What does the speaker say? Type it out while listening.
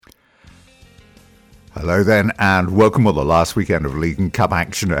Hello then, and welcome to the last weekend of League and Cup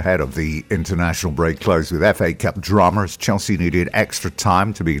action ahead of the international break. Closed with FA Cup drama as Chelsea needed extra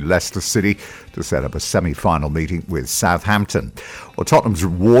time to beat Leicester City to set up a semi-final meeting with Southampton. Well, Tottenham's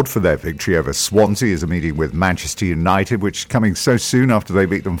reward for their victory over Swansea is a meeting with Manchester United, which, coming so soon after they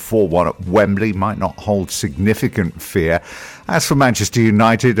beat them 4-1 at Wembley, might not hold significant fear. As for Manchester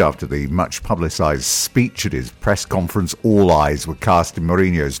United, after the much publicised speech at his press conference, all eyes were cast in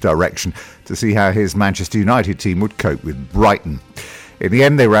Mourinho's direction to see how his Manchester United team would cope with Brighton. In the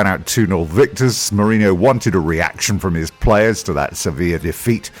end, they ran out 2-0 victors. Mourinho wanted a reaction from his players to that severe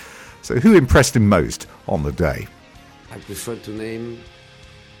defeat. So who impressed him most on the day? I prefer to name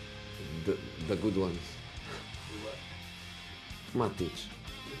the good ones. Matic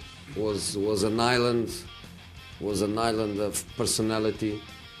was an island of personality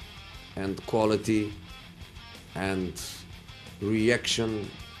and quality and reaction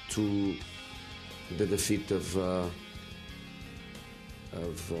to the defeat of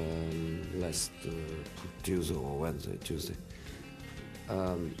last Tuesday or Tuesday.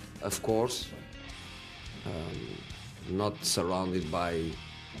 Of course, not surrounded by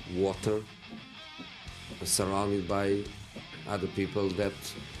water, surrounded by other people that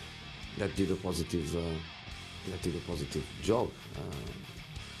did a positive job.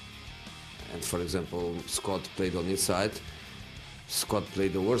 And for example, Scott played on his side. Scott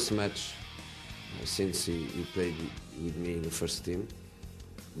played the worst match since he played with me in the first team.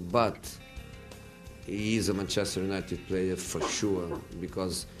 But he is a Manchester United player for sure,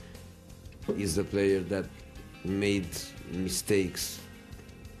 because he's the player that made mistakes,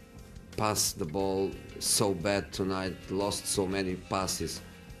 passed the ball so bad tonight, lost so many passes,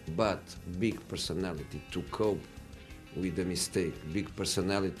 but big personality to cope with the mistake, big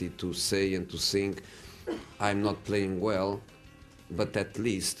personality to say and to think, I'm not playing well, but at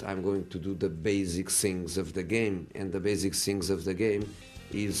least I'm going to do the basic things of the game. And the basic things of the game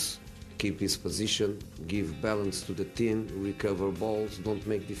is keep his position, give balance to the team, recover balls, don't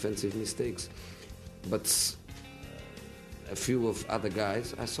make defensive mistakes. But a few of other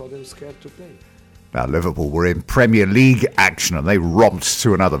guys, I saw them scared to play. Now, Liverpool were in Premier League action and they romped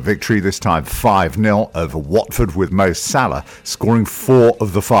to another victory, this time 5-0 over Watford, with Mo Salah scoring 4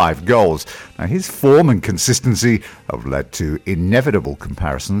 of the 5 goals. Now, his form and consistency have led to inevitable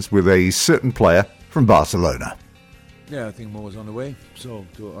comparisons with a certain player from Barcelona. Yeah, I think Mo is on the way. So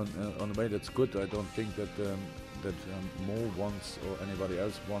on the way, that's good. I don't think that Mo wants, or anybody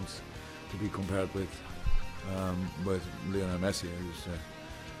else wants, to be compared with Lionel Messi.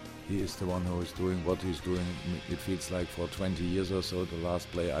 He is the one who is doing what he's doing. It feels like for 20 years or so. The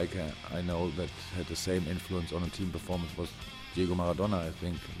last player I know that had the same influence on a team performance was Diego Maradona, I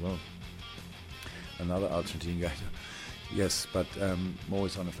think. Well, another Argentine guy. Yes, but Mo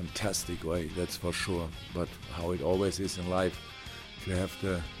is on a fantastic way, that's for sure. But how it always is in life,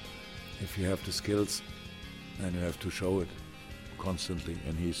 if you have the skills, then you have to show it constantly.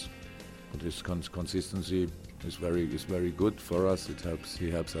 And his consistency is very good for us.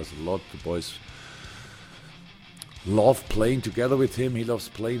 He helps us a lot. The boys love playing together with him. He loves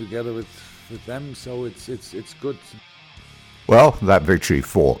playing together with them. So it's good. Well, that victory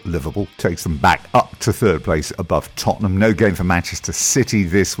for Liverpool takes them back up to third place above Tottenham. No game for Manchester City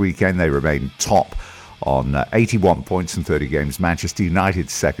this weekend. They remain top on 81 points from 30 games. Manchester United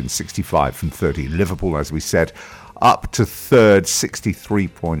second, 65 from 30. Liverpool, as we said, up to third, 63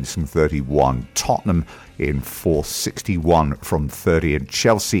 points from 31. Tottenham in fourth, 61 from 30. And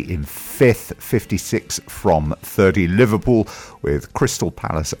Chelsea in fifth, 56 from 30. Liverpool with Crystal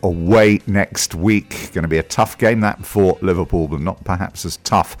Palace away next week. Going to be a tough game, that, for Liverpool, but not perhaps as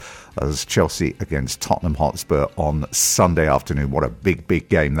tough as Chelsea against Tottenham Hotspur on Sunday afternoon. What a big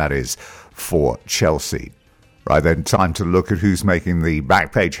game that is for Chelsea. Right then, time to look at who's making the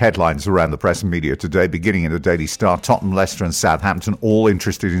back page headlines around the press and media today. Beginning in the Daily Star, Tottenham, Leicester and Southampton all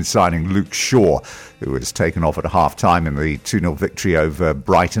interested in signing Luke Shaw, who was taken off at half-time in the 2-0 victory over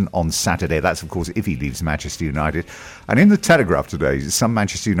Brighton on Saturday. That's, of course, if he leaves Manchester United. And in the Telegraph today, some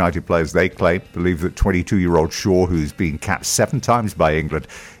Manchester United players, they claim, believe that 22-year-old Shaw, who's been capped 7 times by England,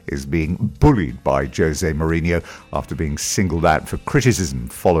 is being bullied by Jose Mourinho after being singled out for criticism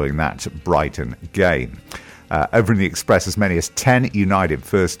following that Brighton game. Over in the Express, as many as 10 United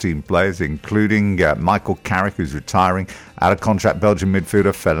first-team players, including Michael Carrick, who's retiring, out-of-contract Belgian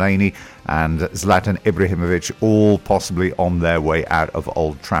midfielder Fellaini and Zlatan Ibrahimovic, all possibly on their way out of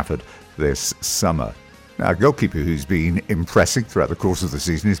Old Trafford this summer. Now, a goalkeeper who's been impressing throughout the course of the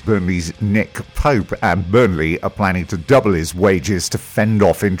season is Burnley's Nick Pope, and Burnley are planning to double his wages to fend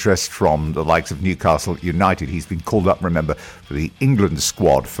off interest from the likes of Newcastle United. He's been called up, remember, for the England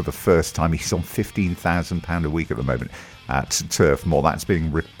squad for the first time. He's on £15,000 a week at the moment at Turf Moor. That's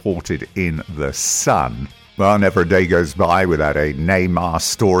being reported in The Sun. Well, never a day goes by without a Neymar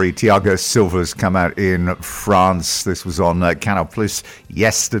story. Thiago Silva's come out in France. This was on Canal Plus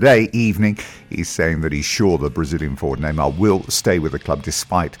yesterday evening. He's saying that he's sure the Brazilian forward Neymar will stay with the club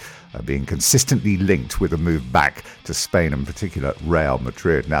despite being consistently linked with a move back to Spain, in particular Real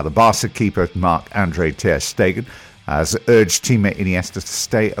Madrid. Now, the Barca keeper Marc-Andre ter Stegen has urged teammate Iniesta to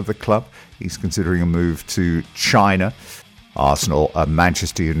stay at the club. He's considering a move to China. Arsenal and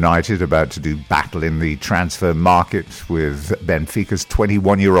Manchester United about to do battle in the transfer market, with Benfica's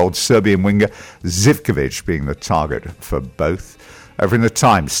 21-year-old Serbian winger Zivkovic being the target for both. Over in the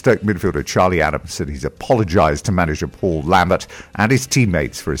Times, Stoke midfielder Charlie Adams said he's apologised to manager Paul Lambert and his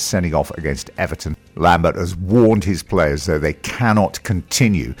teammates for his sending off against Everton. Lambert has warned his players, though, they cannot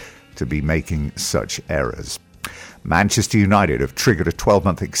continue to be making such errors. Manchester United have triggered a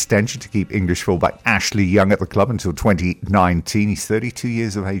 12-month extension to keep English fullback Ashley Young at the club until 2019. He's 32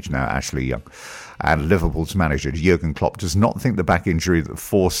 years of age now, Ashley Young. And Liverpool's manager, Jurgen Klopp, does not think the back injury that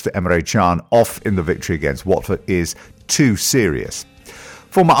forced Emre Can off in the victory against Watford is too serious.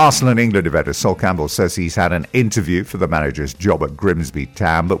 Former Arsenal and England defender Sol Campbell says he's had an interview for the manager's job at Grimsby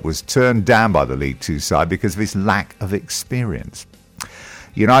Town, but was turned down by the League Two side because of his lack of experience.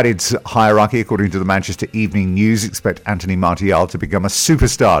 United's hierarchy, according to the Manchester Evening News, expect Anthony Martial to become a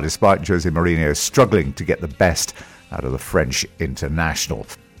superstar despite Jose Mourinho struggling to get the best out of the French international.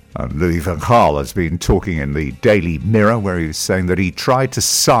 And Louis van Gaal has been talking in the Daily Mirror, where he was saying that he tried to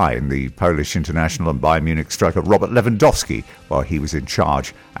sign the Polish international and Bayern Munich striker Robert Lewandowski while he was in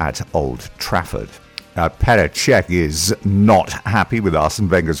charge at Old Trafford. Petr Cech is not happy with Arsene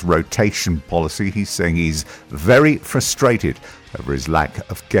Wenger's rotation policy. He's saying he's very frustrated over his lack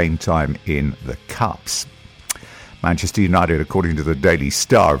of game time in the Cups. Manchester United, according to the Daily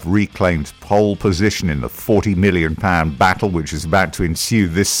Star, have reclaimed pole position in the £40 million battle which is about to ensue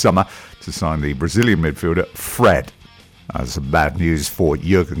this summer to sign the Brazilian midfielder Fred. That's some bad news for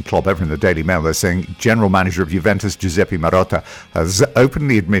Jurgen Klopp. Over in the Daily Mail, they're saying General Manager of Juventus Giuseppe Marotta has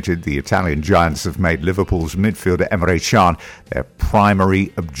openly admitted the Italian giants have made Liverpool's midfielder Emre Can their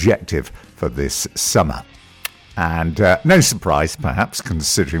primary objective for this summer. And no surprise, perhaps,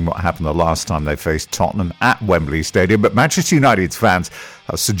 considering what happened the last time they faced Tottenham at Wembley Stadium. But Manchester United's fans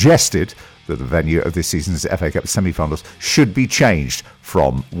have suggested that the venue of this season's FA Cup semi-finals should be changed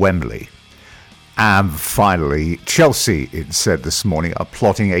from Wembley. And finally, Chelsea, it said this morning, are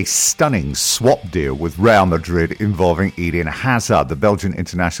plotting a stunning swap deal with Real Madrid involving Eden Hazard. The Belgian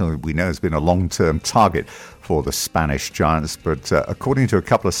international, we know, has been a long-term target for the Spanish giants. But according to a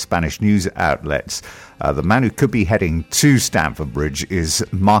couple of Spanish news outlets, the man who could be heading to Stamford Bridge is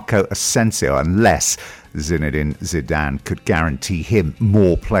Marco Asensio, unless Zinedine Zidane could guarantee him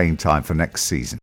more playing time for next season.